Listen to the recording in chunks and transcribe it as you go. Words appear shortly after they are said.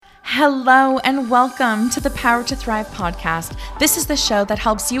Hello and welcome to the Power to Thrive podcast. This is the show that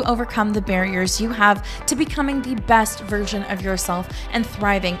helps you overcome the barriers you have to becoming the best version of yourself and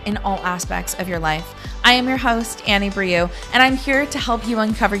thriving in all aspects of your life. I am your host, Annie Brieux, and I'm here to help you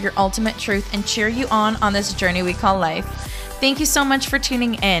uncover your ultimate truth and cheer you on this journey we call life. Thank you so much for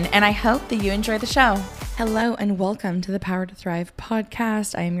tuning in, and I hope that you enjoy the show. Hello and welcome to the Power to Thrive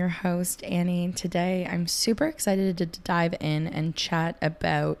podcast. I am your host, Annie. Today, I'm super excited to dive in and chat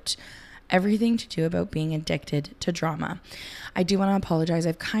about everything to do about being addicted to drama. I do want to apologize.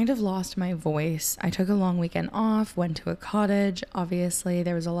 I've kind of lost my voice. I took a long weekend off, went to a cottage. Obviously,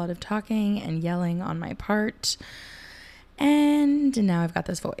 there was a lot of talking and yelling on my part, and now I've got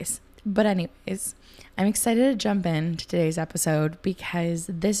this voice. But anyways, I'm excited to jump into today's episode because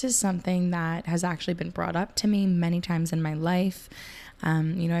this is something that has actually been brought up to me many times in my life.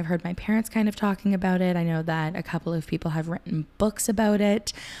 I've heard my parents kind of talking about it. I know that a couple of people have written books about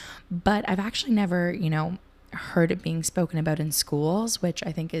it, but I've actually never, heard it being spoken about in schools, which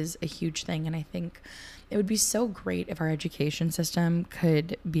I think is a huge thing. And I think it would be so great if our education system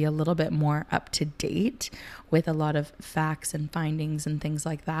could be a little bit more up to date with a lot of facts and findings and things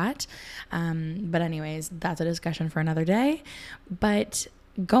like that. But anyways, that's a discussion for another day. But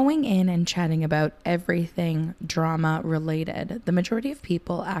going in and chatting about everything drama related, the majority of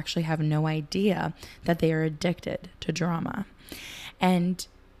people actually have no idea that they are addicted to drama. And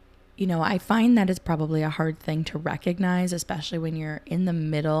I find that it's probably a hard thing to recognize, especially when you're in the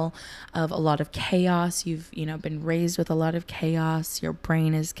middle of a lot of chaos. You've, been raised with a lot of chaos. Your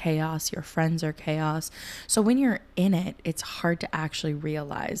brain is chaos. Your friends are chaos. So when you're in it, it's hard to actually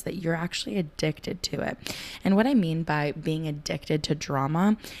realize that you're actually addicted to it. And what I mean by being addicted to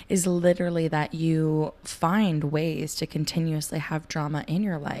drama is literally that you find ways to continuously have drama in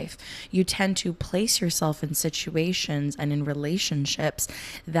your life. You tend to place yourself in situations and in relationships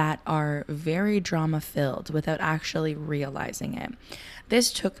that are very drama filled without actually realizing it.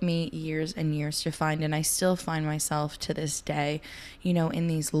 This took me years and years to find, and I still find myself to this day, in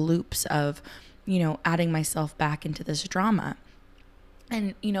these loops of, adding myself back into this drama.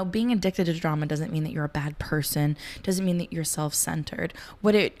 And, being addicted to drama doesn't mean that you're a bad person, doesn't mean that you're self-centered.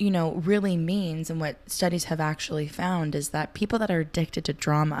 What it, really means, and what studies have actually found, is that people that are addicted to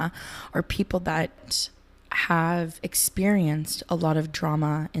drama are people that have experienced a lot of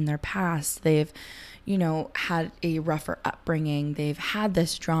drama in their past. They've, had a rougher upbringing. They've had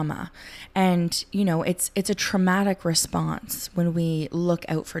this drama. And, it's a traumatic response when we look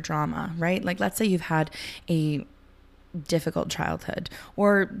out for drama, right? Like, let's say you've had a difficult childhood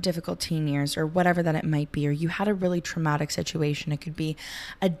or difficult teen years or whatever that it might be, or you had a really traumatic situation. It could be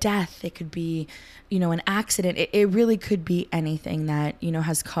a death. It could be, an accident. It really could be anything that,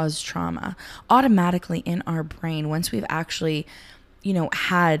 has caused trauma. Automatically in our brain, once we've actually,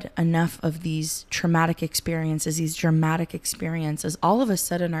 had enough of these traumatic experiences, these dramatic experiences, all of a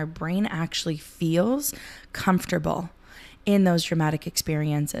sudden our brain actually feels comfortable in those dramatic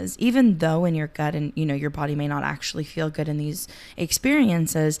experiences, even though in your gut and, your body may not actually feel good in these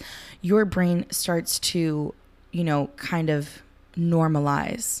experiences, your brain starts to, kind of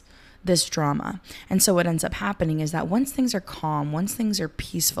normalize this drama. And so what ends up happening is that once things are calm, once things are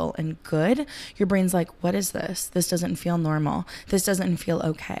peaceful and good, your brain's like, what is this? This doesn't feel normal. This doesn't feel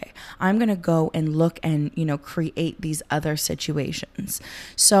okay. I'm going to go and look and, create these other situations.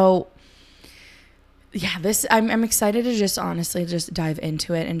 So yeah, I'm excited to just honestly just dive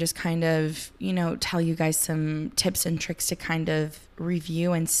into it and just kind of, tell you guys some tips and tricks to kind of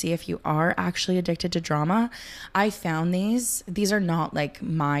review and see if you are actually addicted to drama. I found these are not like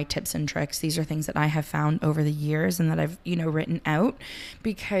my tips and tricks. These are things that I have found over the years and that I've, written out,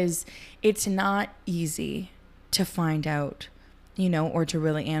 because it's not easy to find out, or to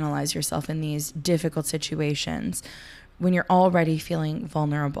really analyze yourself in these difficult situations when you're already feeling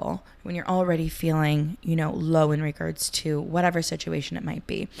vulnerable, when you're already feeling, low in regards to whatever situation it might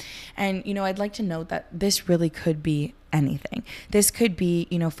be. And, I'd like to note that this really could be anything. This could be,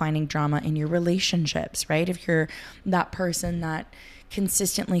 finding drama in your relationships, right? If you're that person that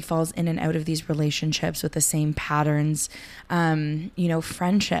consistently falls in and out of these relationships with the same patterns,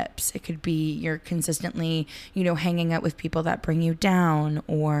 friendships. It could be you're consistently, hanging out with people that bring you down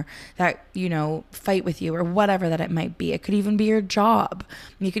or that, fight with you or whatever that it might be. It could even be your job.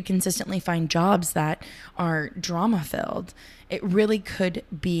 You could consistently find jobs that are drama filled. It really could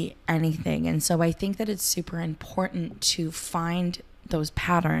be anything. And so I think that it's super important to find those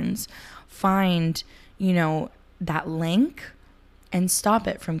patterns, find, that link, and stop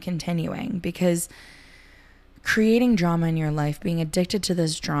it from continuing, because creating drama in your life, being addicted to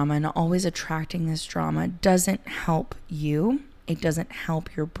this drama and always attracting this drama doesn't help you. It doesn't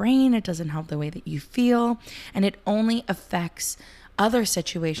help your brain. It doesn't help the way that you feel. And it only affects other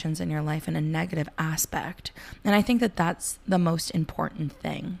situations in your life in a negative aspect. And I think that that's the most important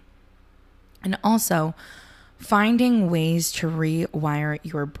thing. And also, finding ways to rewire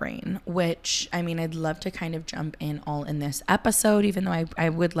your brain, which, I mean, I'd love to kind of jump in all in this episode, even though I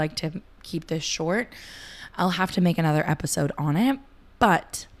would like to keep this short. I'll have to make another episode on it,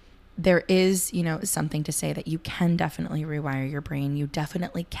 but there is, something to say that you can definitely rewire your brain. You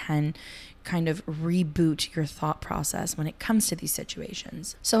definitely can kind of reboot your thought process when it comes to these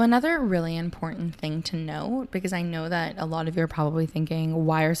situations. So another really important thing to note, because I know that a lot of you are probably thinking,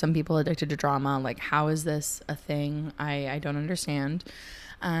 why are some people addicted to drama? Like, how is this a thing? I don't understand.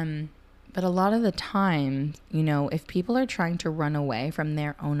 But a lot of the time, if people are trying to run away from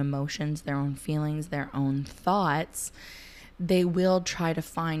their own emotions, their own feelings, their own thoughts, they will try to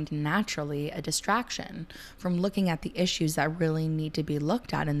find naturally a distraction from looking at the issues that really need to be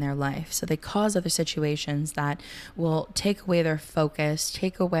looked at in their life. So they cause other situations that will take away their focus,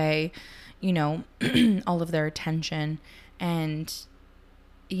 take away, all of their attention. And,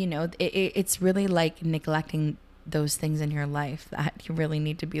 it's really like neglecting those things in your life that you really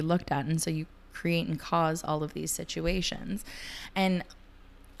need to be looked at. And so you create and cause all of these situations. And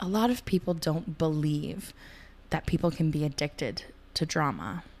a lot of people don't believe that people can be addicted to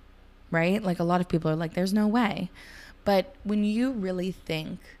drama, right? Like, a lot of people are like, there's no way. But when you really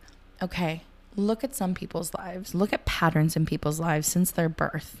think, okay, look at some people's lives, look at patterns in people's lives since their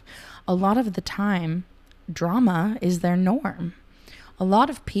birth. A lot of the time, drama is their norm. A lot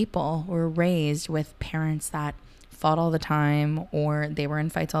of people were raised with parents that fought all the time, or they were in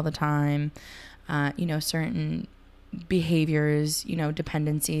fights all the time, certain behaviors,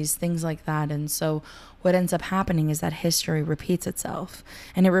 dependencies, things like that. And so what ends up happening is that history repeats itself,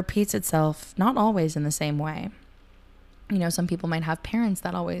 and it repeats itself not always in the same way. Some people might have parents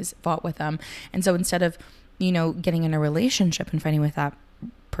that always fought with them. And so instead of, getting in a relationship and fighting with that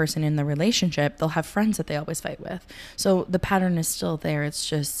person in the relationship, they'll have friends that they always fight with. So the pattern is still there. It's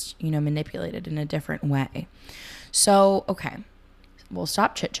just, manipulated in a different way. So, okay, we'll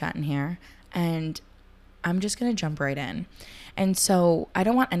stop chit-chatting here, and I'm just going to jump right in. And so I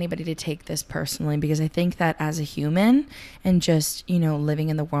don't want anybody to take this personally, because I think that as a human and just, living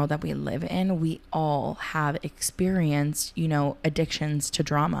in the world that we live in, we all have experienced, addictions to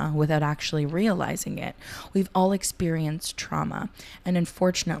drama without actually realizing it. We've all experienced trauma. And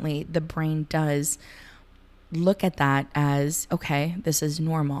unfortunately, the brain does look at that as, okay, this is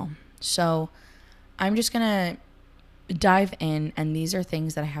normal. So I'm just going to dive in, and these are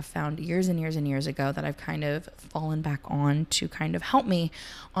things that I have found years and years and years ago that I've kind of fallen back on to kind of help me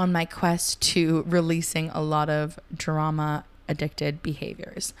on my quest to releasing a lot of drama addicted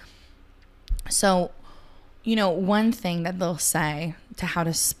behaviors. So, one thing that they'll say to how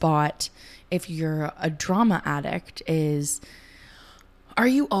to spot if you're a drama addict is, are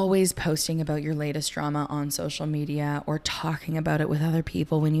you always posting about your latest drama on social media or talking about it with other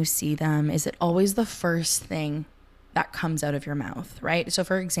people when you see them? Is it always the first thing that comes out of your mouth, right? So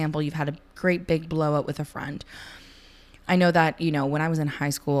for example, you've had a great big blowout with a friend. I know that, when I was in high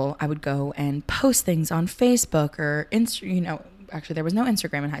school, I would go and post things on Facebook or actually there was no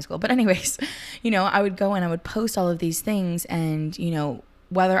Instagram in high school, but anyways, I would go and I would post all of these things, and,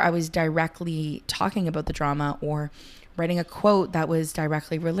 whether I was directly talking about the drama or writing a quote that was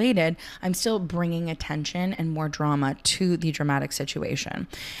directly related, I'm still bringing attention and more drama to the dramatic situation.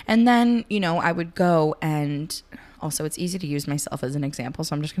 And then, I would go and also, it's easy to use myself as an example,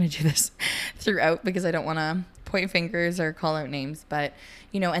 so I'm just going to do this throughout because I don't want to point fingers or call out names. But,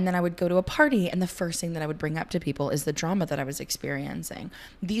 and then I would go to a party, and the first thing that I would bring up to people is the drama that I was experiencing.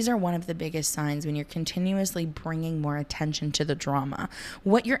 These are one of the biggest signs when you're continuously bringing more attention to the drama.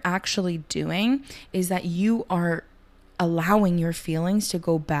 What you're actually doing is that you are allowing your feelings to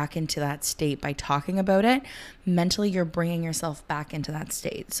go back into that state by talking about it. Mentally, you're bringing yourself back into that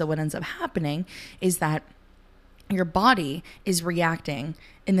state. So what ends up happening is that your body is reacting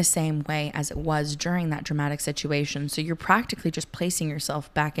in the same way as it was during that dramatic situation. So you're practically just placing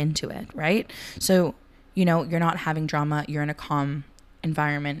yourself back into it, right? So, you're not having drama. You're in a calm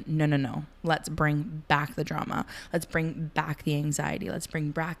environment. No. Let's bring back the drama. Let's bring back the anxiety. Let's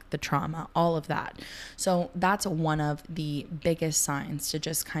bring back the trauma, all of that. So that's one of the biggest signs to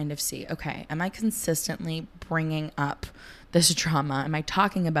just kind of see, okay, am I consistently bringing up this drama? Am I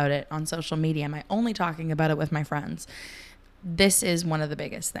talking about it on social media? Am I only talking about it with my friends? This is one of the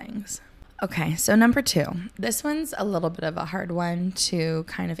biggest things. Okay, so number 2, this one's a little bit of a hard one to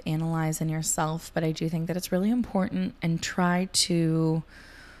kind of analyze in yourself, but I do think that it's really important, and try to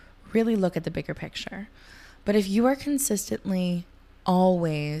really look at the bigger picture. But if you are consistently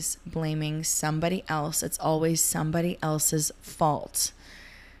always blaming somebody else, it's always somebody else's fault,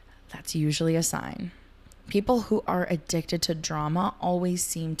 that's usually a sign. People who are addicted to drama always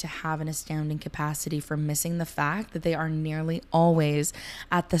seem to have an astounding capacity for missing the fact that they are nearly always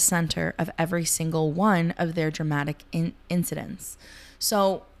at the center of every single one of their dramatic incidents.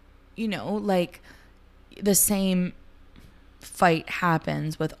 So, like the same fight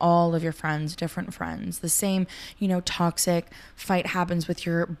happens with all of your friends, different friends. The same, toxic fight happens with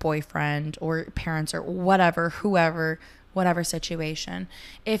your boyfriend or parents or whatever, whoever, whatever situation.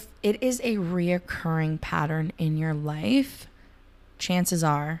 If it is a reoccurring pattern in your life, chances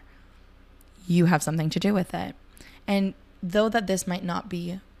are you have something to do with it. And though that this might not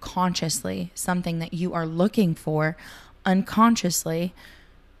be consciously something that you are looking for, unconsciously,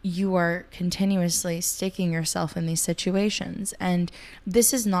 you are continuously sticking yourself in these situations. And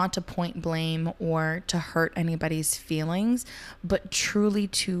this is not to point blame or to hurt anybody's feelings, but truly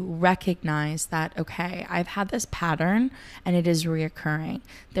to recognize that, okay, I've had this pattern and it is reoccurring.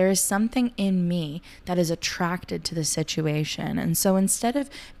 There is something in me that is attracted to the situation. And so instead of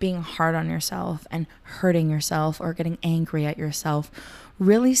being hard on yourself and hurting yourself or getting angry at yourself,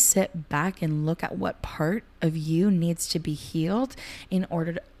 really sit back and look at what part of you needs to be healed in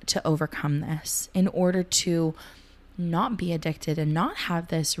order to overcome this, in order to not be addicted and not have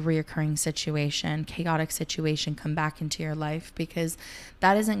this reoccurring situation, chaotic situation come back into your life, because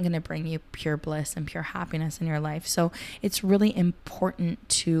that isn't going to bring you pure bliss and pure happiness in your life. So it's really important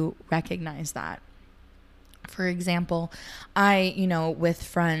to recognize that. For example, I, with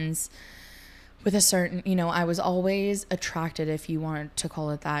friends, with a certain, I was always attracted, if you wanted to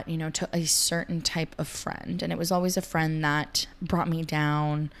call it that, to a certain type of friend. And it was always a friend that brought me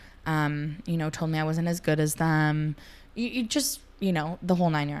down, told me I wasn't as good as them. You just, the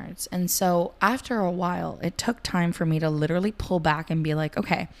whole 9 yards. And so after a while, it took time for me to literally pull back and be like,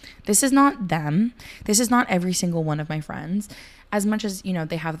 okay, this is not them. This is not every single one of my friends. As much as,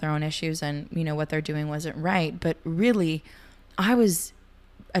 they have their own issues and, what they're doing wasn't right. But really, I was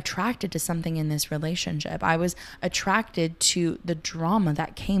attracted to something in this relationship. I was attracted to the drama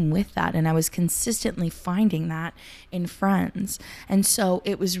that came with that. And I was consistently finding that in friends. And so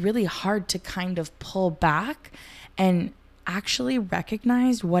it was really hard to kind of pull back and actually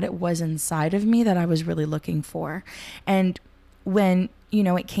recognize what it was inside of me that I was really looking for. And when,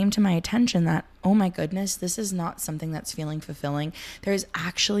 it came to my attention that, oh my goodness, this is not something that's feeling fulfilling. There's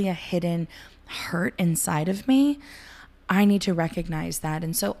actually a hidden hurt inside of me. I need to recognize that.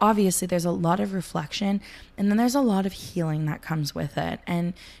 And so obviously there's a lot of reflection, and then there's a lot of healing that comes with it.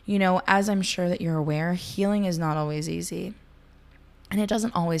 And, as I'm sure that you're aware, healing is not always easy, and it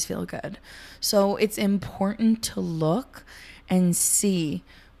doesn't always feel good. So it's important to look and see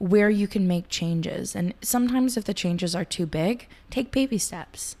where you can make changes. And sometimes if the changes are too big, take baby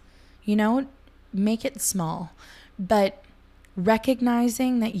steps, make it small. But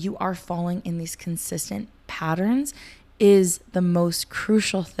recognizing that you are falling in these consistent patterns is the most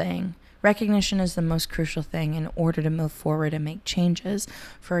crucial thing. Recognition is the most crucial thing in order to move forward and make changes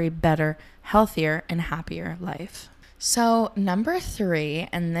for a better, healthier, and happier life. So number 3,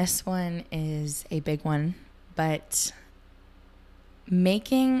 and this one is a big one, but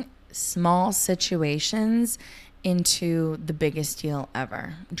making small situations into the biggest deal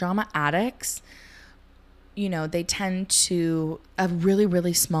ever. Drama addicts, they tend to a really,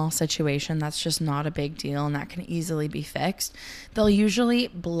 really small situation that's just not a big deal and that can easily be fixed. They'll usually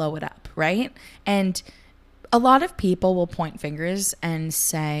blow it up, right? And a lot of people will point fingers and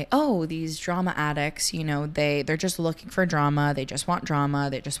say, oh, these drama addicts, they're just looking for drama. They just want drama.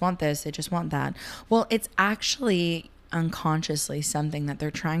 They just want this. They just want that. Well, it's actually unconsciously something that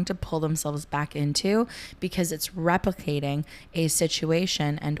they're trying to pull themselves back into because it's replicating a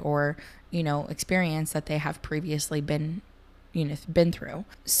situation and or experience that they have previously been through.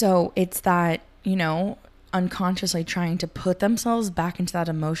 So it's that, unconsciously trying to put themselves back into that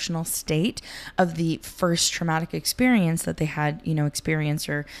emotional state of the first traumatic experience that they had, experienced,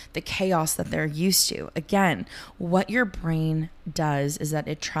 or the chaos that they're used to. Again, what your brain does is that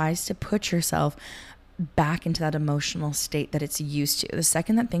it tries to put yourself back into that emotional state that it's used to. The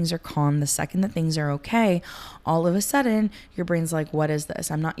second that things are calm, the second that things are okay, all of a sudden your brain's like, what is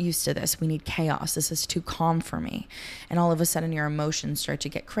this? I'm not used to this. We need chaos. This is too calm for me. And all of a sudden your emotions start to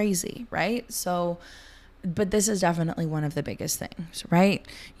get crazy, right? So, but this is definitely one of the biggest things, right?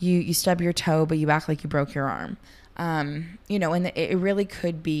 You stub your toe, but you act like you broke your arm. And it really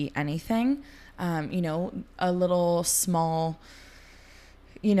could be anything. A little small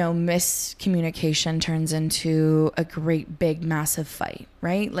miscommunication turns into a great big massive fight,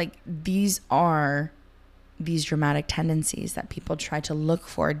 right? Like these are these dramatic tendencies that people try to look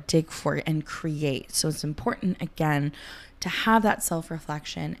for, dig for, and create. So it's important, again, to have that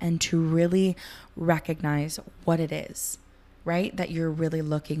self-reflection and to really recognize what it is, right, that you're really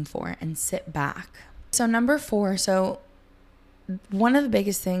looking for, and sit back. So number 4, one of the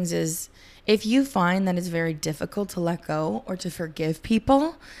biggest things is, if you find that it's very difficult to let go or to forgive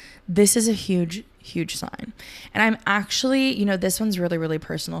people, this is a huge, huge sign. And I'm actually, this one's really, really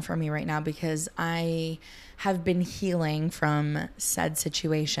personal for me right now, because I have been healing from said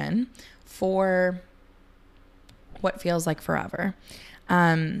situation for what feels like forever.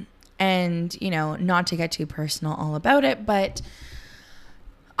 And, not to get too personal all about it, but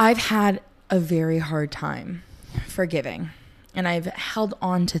I've had a very hard time forgiving. And I've held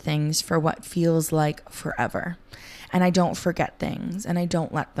on to things for what feels like forever. And I don't forget things, and I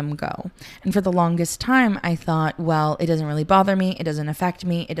don't let them go. And for the longest time, I thought, well, it doesn't really bother me. It doesn't affect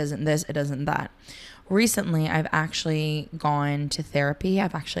me. It doesn't this, it doesn't that. Recently, I've actually gone to therapy.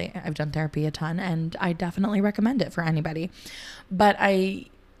 I've done therapy a ton, and I definitely recommend it for anybody. But I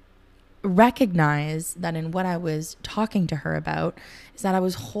recognize that in what I was talking to her about is that I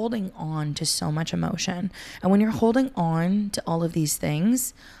was holding on to so much emotion. And when you're holding on to all of these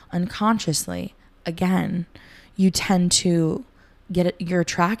things unconsciously, again, you tend to you're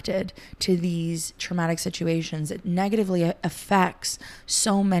attracted to these traumatic situations. It negatively affects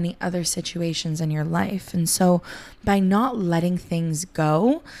so many other situations in your life. And so by not letting things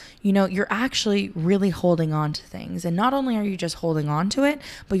go, you're actually really holding on to things. And not only are you just holding on to it,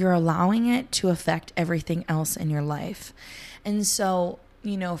 but you're allowing it to affect everything else in your life. And so,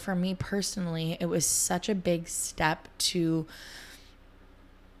 for me personally, it was such a big step to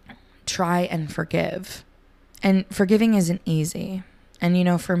try and forgive. And forgiving isn't easy.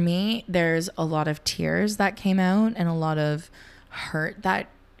 And, for me, there's a lot of tears that came out, and a lot of hurt that,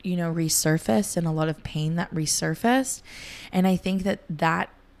 resurfaced, and a lot of pain that resurfaced. And I think that,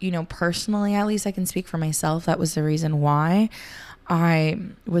 personally, at least I can speak for myself, that was the reason why I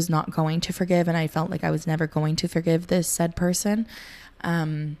was not going to forgive. And I felt like I was never going to forgive this said person.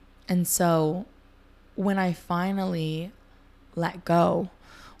 And so when I finally let go,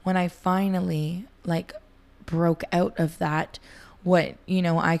 when I finally broke out of that, what,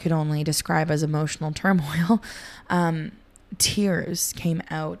 I could only describe as emotional turmoil, tears came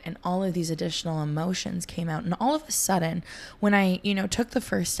out, and all of these additional emotions came out. And all of a sudden, when I, took the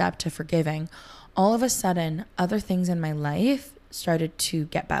first step to forgiving, all of a sudden, other things in my life started to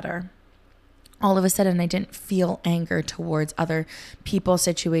get better. All of a sudden, I didn't feel anger towards other people,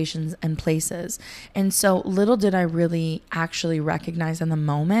 situations, and places. And so little did I really actually recognize in the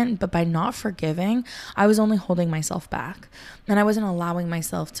moment, but by not forgiving, I was only holding myself back. And I wasn't allowing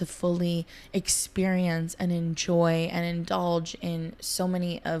myself to fully experience and enjoy and indulge in so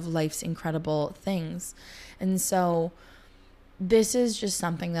many of life's incredible things. And so this is just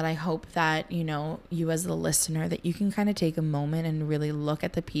something that I hope that, you as the listener, that you can kind of take a moment and really look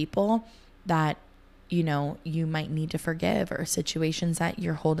at the people that, you might need to forgive, or situations that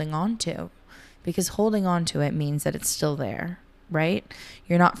you're holding on to, because holding on to it means that it's still there, right?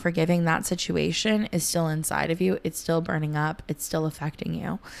 You're not forgiving. That situation is still inside of you. It's still burning up. It's still affecting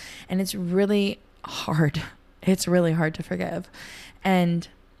you. And it's really hard. It's really hard to forgive. And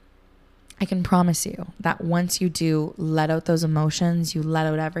I can promise you that once you do let out those emotions, you let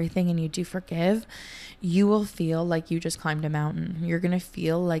out everything, and you do forgive, you will feel like you just climbed a mountain. You're going to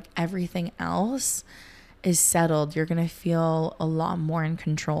feel like everything else is settled. You're going to feel a lot more in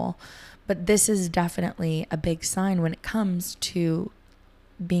control. But this is definitely a big sign when it comes to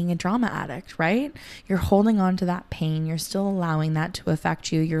being a drama addict, right? You're holding on to that pain. You're still allowing that to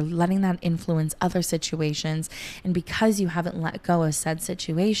affect you. You're letting that influence other situations. And because you haven't let go of said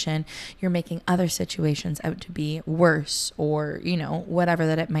situation, you're making other situations out to be worse, or, whatever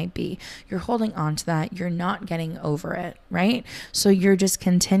that it might be. You're holding on to that. You're not getting over it, right? So you're just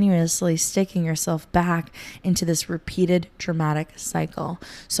continuously sticking yourself back into this repeated dramatic cycle.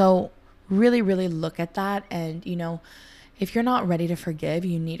 So really, really look at that. And, if you're not ready to forgive,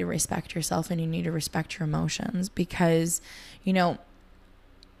 you need to respect yourself, and you need to respect your emotions, because,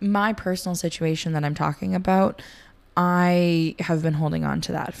 my personal situation that I'm talking about, I have been holding on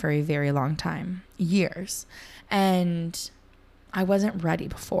to that for a very long time, years, and I wasn't ready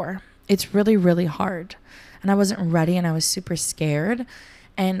before. It's really, really hard, and I wasn't ready, and I was super scared.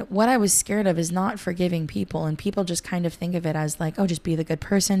 And what I was scared of is not forgiving people, and people just kind of think of it as like, oh, just be the good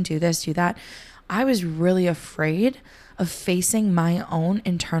person, do this, do that. I was really afraid of facing my own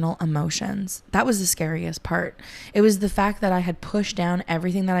internal emotions. That was the scariest part. It was the fact that I had pushed down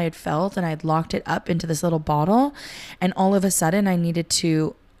everything that I had felt, and I had locked it up into this little bottle. And all of a sudden I needed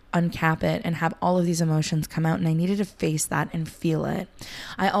to uncap it and have all of these emotions come out, and I needed to face that and feel it.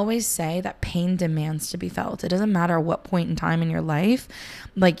 I always say that pain demands to be felt. It doesn't matter what point in time in your life.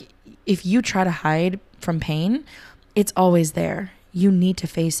 Like, if you try to hide from pain, it's always there. You need to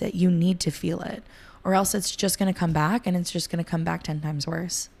face it. You need to feel it, or else it's just going to come back, and it's just going to come back 10 times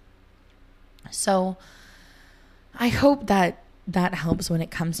worse. So I hope that helps when it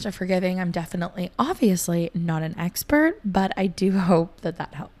comes to forgiving. I'm definitely, obviously, not an expert, but I do hope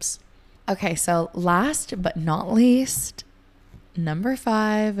that helps. Okay, so last but not least, number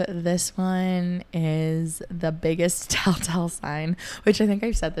 5, this one is the biggest telltale sign, which I think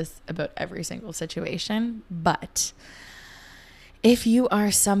I've said this about every single situation, but if you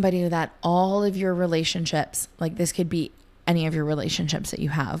are somebody that all of your relationships, like this could be any of your relationships that you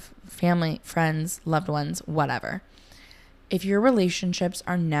have, family, friends, loved ones, whatever, if your relationships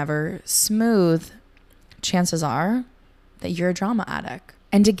are never smooth, chances are that you're a drama addict.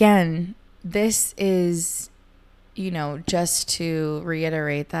 And again, this is, just to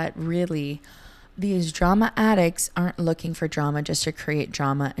reiterate that really these drama addicts aren't looking for drama just to create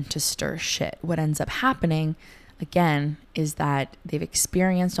drama and to stir shit. What ends up happening, again, is that they've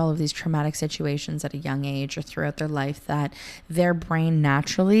experienced all of these traumatic situations at a young age or throughout their life, that their brain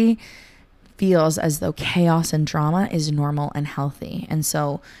naturally feels as though chaos and drama is normal and healthy. And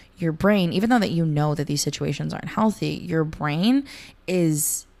so your brain, even though that you know that these situations aren't healthy, your brain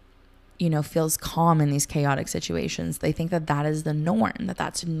is, feels calm in these chaotic situations. They think that is the norm,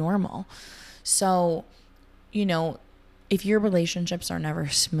 that's normal. So, if your relationships are never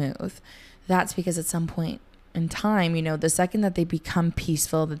smooth, that's because at some point in time, the second that they become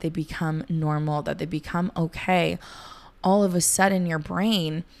peaceful, that they become normal, that they become okay, all of a sudden your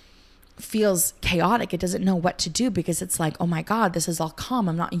brain feels chaotic. It doesn't know what to do, because it's like, oh my God, this is all calm.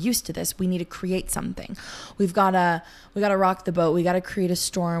 I'm not used to this. We need to create something. We gotta rock the boat. We gotta create a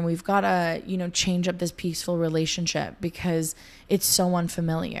storm. We've gotta, change up this peaceful relationship because it's so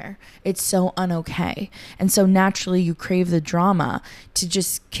unfamiliar. It's so unokay. And so naturally you crave the drama to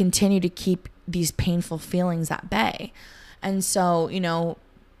just continue to keep these painful feelings at bay. And so,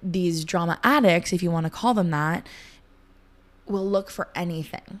 these drama addicts, if you want to call them that, will look for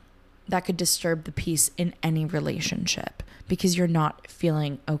anything that could disturb the peace in any relationship because you're not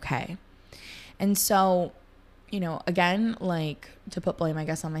feeling okay. And so, again, like, to put blame, I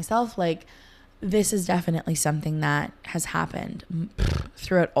guess, on myself, like, this is definitely something that has happened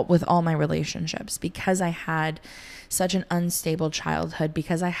throughout with all my relationships, because I had such an unstable childhood,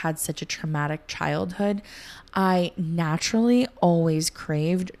 because I had such a traumatic childhood. I naturally always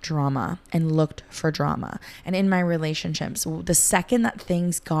craved drama and looked for drama. And in my relationships, the second that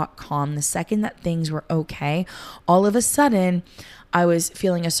things got calm, the second that things were okay, all of a sudden I was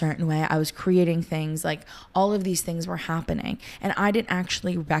feeling a certain way. I was creating things, like all of these things were happening. And I didn't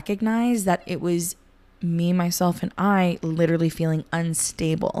actually recognize that it was me, myself, and I literally feeling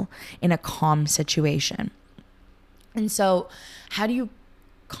unstable in a calm situation. And so how do you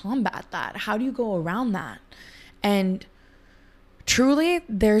combat that? How do you go around that? And truly,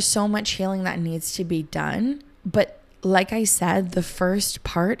 there's so much healing that needs to be done. But like I said, the first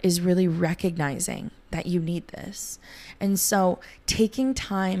part is really recognizing that you need this. And so taking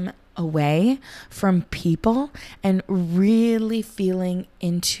time away from people and really feeling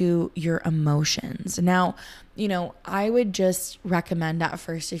into your emotions. Now, I would just recommend at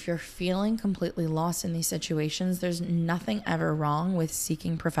first, if you're feeling completely lost in these situations, there's nothing ever wrong with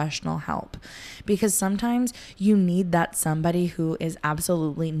seeking professional help, because sometimes you need that somebody who is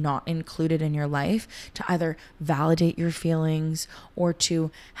absolutely not included in your life to either validate your feelings or to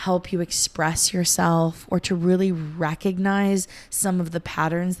help you express yourself or to really recognize some of the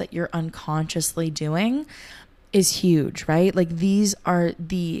patterns that you're unconsciously doing. Is huge, right? Like, these are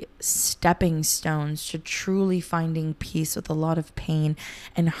the stepping stones to truly finding peace with a lot of pain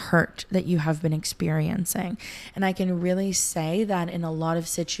and hurt that you have been experiencing. And I can really say that in a lot of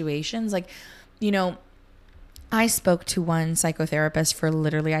situations, like, I spoke to one psychotherapist for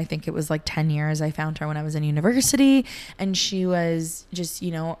literally, I think it was like 10 years. I found her when I was in university, and she was just,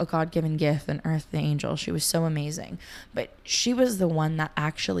 a God-given gift, an earth angel. She was so amazing. But she was the one that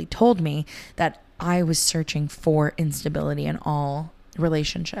actually told me that I was searching for instability in all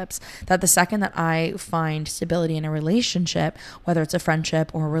relationships. That the second that I find stability in a relationship, whether it's a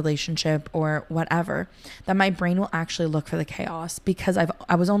friendship or a relationship or whatever, that my brain will actually look for the chaos, because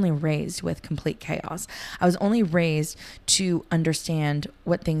I was only raised with complete chaos. I was only raised to understand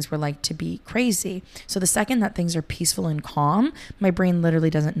what things were like to be crazy. So the second that things are peaceful and calm, my brain literally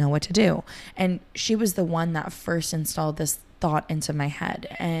doesn't know what to do. And she was the one that first installed this thought into my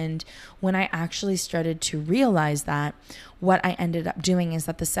head. And when I actually started to realize that, what I ended up doing is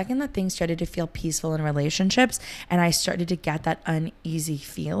that the second that things started to feel peaceful in relationships and I started to get that uneasy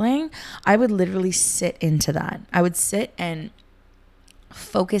feeling, I would literally sit into that. I would sit and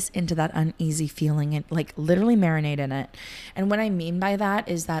focus into that uneasy feeling and like literally marinate in it. And what I mean by that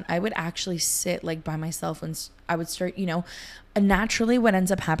is that I would actually sit like by myself and I would start, naturally what ends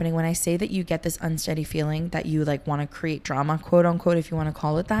up happening when I say that you get this unsteady feeling that you like want to create drama, quote unquote, if you want to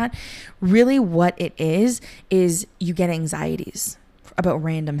call it that, really what it is you get anxieties about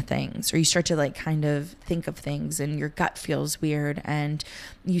random things, or you start to like kind of think of things and your gut feels weird and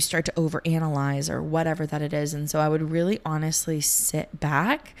you start to overanalyze or whatever that it is. And so I would really honestly sit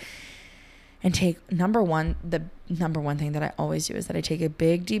back and take the number one thing that I always do is that I take a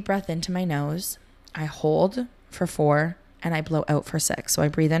big deep breath into my nose, I hold for 4 and I blow out for 6. So I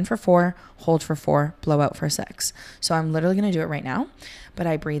breathe in for 4, hold for 4, blow out for 6. So I'm literally going to do it right now, but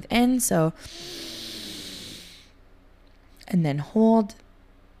I breathe in. So and then hold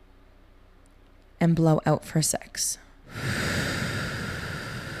and blow out for 6.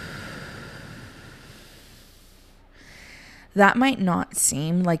 That might not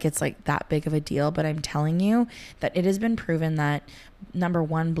seem like it's like that big of a deal, but I'm telling you that it has been proven that number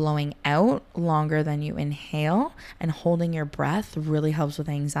one, blowing out longer than you inhale and holding your breath really helps with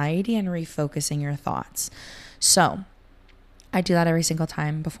anxiety and refocusing your thoughts. So I do that every single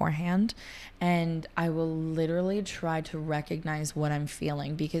time beforehand, and I will literally try to recognize what I'm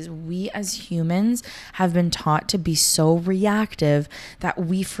feeling, because we as humans have been taught to be so reactive that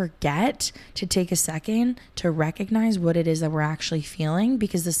we forget to take a second to recognize what it is that we're actually feeling,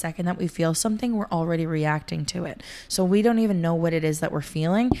 because the second that we feel something, we're already reacting to it. So we don't even know what it is that we're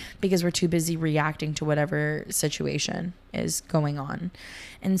feeling because we're too busy reacting to whatever situation is going on.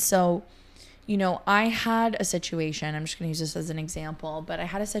 And so I had a situation, I'm just going to use this as an example, but I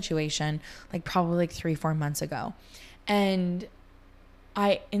had a situation like probably like 3-4 months ago. And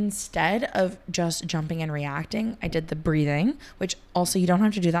I, instead of just jumping and reacting, I did the breathing, which also you don't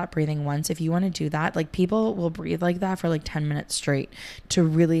have to do that breathing once. If you want to do that, like people will breathe like that for like 10 minutes straight to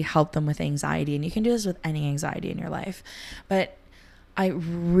really help them with anxiety. And you can do this with any anxiety in your life. But I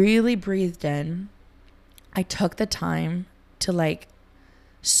really breathed in. I took the time to like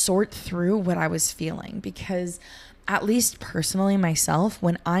sort through what I was feeling, because at least personally myself,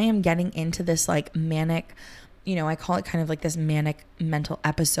 when I am getting into this like manic, I call it kind of like this manic mental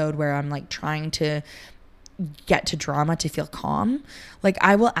episode where I'm like trying to get to drama to feel calm, like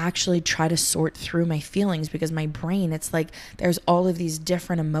I will actually try to sort through my feelings, because my brain, it's like there's all of these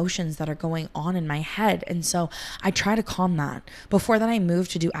different emotions that are going on in my head. And so I try to calm that. Before that I move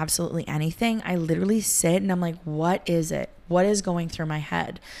to do absolutely anything, I literally sit and I'm like, what is it? What is going through my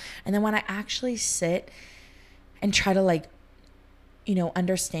head? And then when I actually sit and try to like,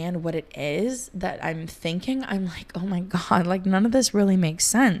 understand what it is that I'm thinking, I'm like, oh my God, like none of this really makes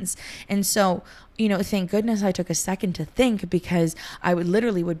sense. And so, thank goodness I took a second to think, because I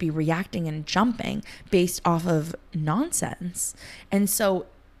would be reacting and jumping based off of nonsense. And so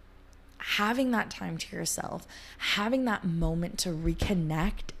having that time to yourself, having that moment to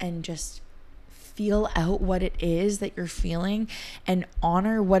reconnect and just feel out what it is that you're feeling and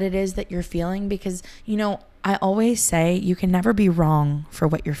honor what it is that you're feeling, because, I always say you can never be wrong for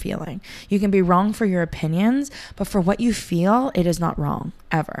what you're feeling. You can be wrong for your opinions, but for what you feel, it is not wrong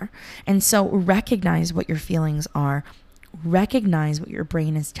ever. And so recognize what your feelings are. Recognize what your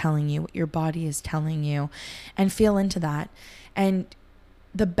brain is telling you, what your body is telling you, and feel into that. And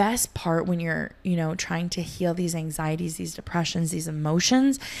the best part when you're, trying to heal these anxieties, these depressions, these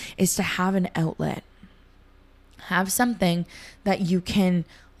emotions, is to have an outlet. Have something that you can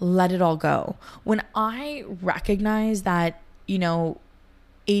let it all go. When I recognize that,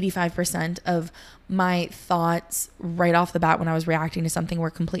 85% of my thoughts right off the bat when I was reacting to something were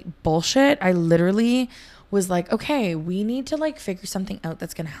complete bullshit, I literally was like, okay, we need to like figure something out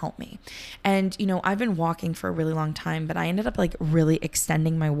that's going to help me. And, I've been walking for a really long time, but I ended up like really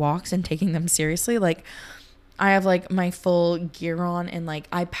extending my walks and taking them seriously. Like I have like my full gear on and like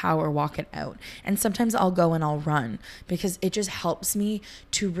I power walk it out. And sometimes I'll go and I'll run, because it just helps me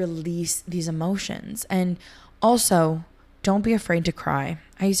to release these emotions. And also, don't be afraid to cry.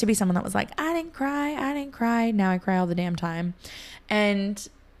 I used to be someone that was like, I didn't cry. Now I cry all the damn time. And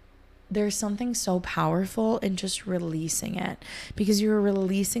there's something so powerful in just releasing it, because you're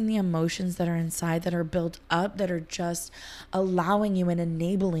releasing the emotions that are inside, that are built up, that are just allowing you and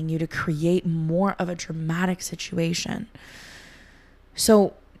enabling you to create more of a dramatic situation.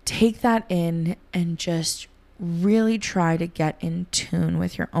 So take that in and just really try to get in tune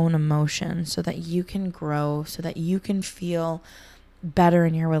with your own emotions so that you can grow, so that you can feel better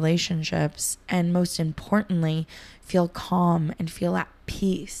in your relationships, and most importantly, feel calm and feel at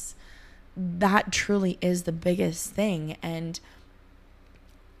peace. That truly is the biggest thing. And,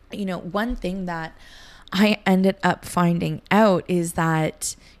 one thing that I ended up finding out is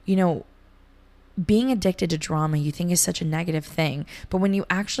that, being addicted to drama, you think is such a negative thing. But when you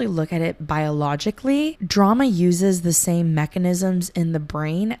actually look at it biologically, drama uses the same mechanisms in the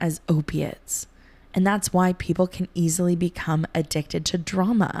brain as opiates. And that's why people can easily become addicted to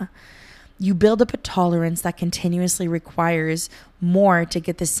drama. You build up a tolerance that continuously requires more to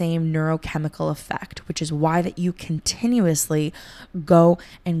get the same neurochemical effect, which is why that you continuously go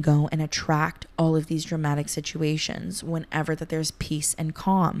and attract all of these dramatic situations whenever that there's peace and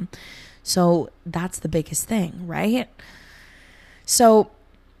calm. So that's the biggest thing, right? So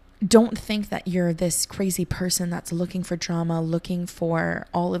don't think that you're this crazy person that's looking for drama, looking for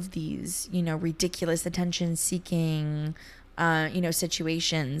all of these, ridiculous attention seeking,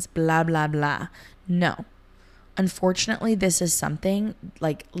 situations, blah, blah, blah. No. Unfortunately, this is something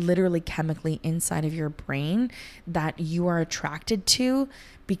like literally chemically inside of your brain that you are attracted to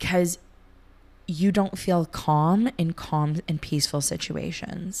because you don't feel calm and peaceful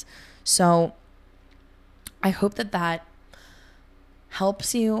situations. So I hope that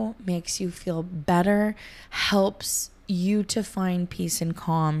helps you, makes you feel better, helps you to find peace and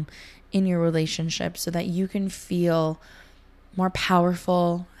calm in your relationship so that you can feel more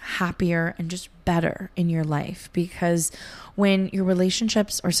powerful, happier, and just better in your life. Because when your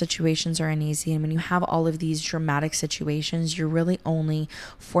relationships or situations are uneasy and when you have all of these dramatic situations, you're really only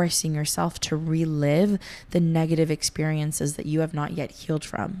forcing yourself to relive the negative experiences that you have not yet healed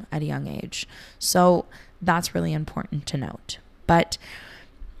from at a young age. So that's really important to note. But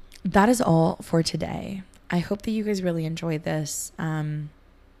that is all for today. I hope that you guys really enjoyed this.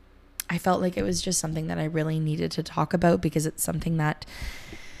 I felt like it was just something that I really needed to talk about because it's something that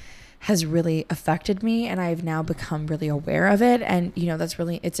has really affected me and I've now become really aware of it. And,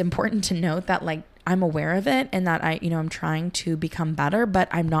 it's important to note that like I'm aware of it and that I'm trying to become better, but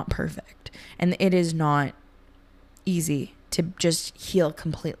I'm not perfect. And it is not easy to just heal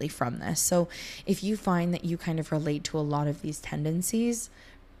completely from this. So if you find that you kind of relate to a lot of these tendencies,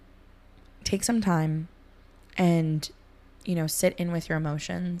 take some time and sit in with your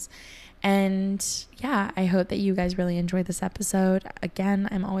emotions. And yeah, I hope that you guys really enjoyed this episode. Again,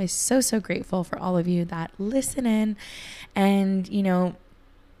 I'm always so grateful for all of you that listen in and,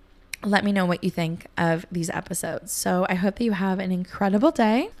 let me know what you think of these episodes. So I hope that you have an incredible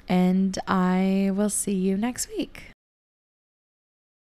day and I will see you next week.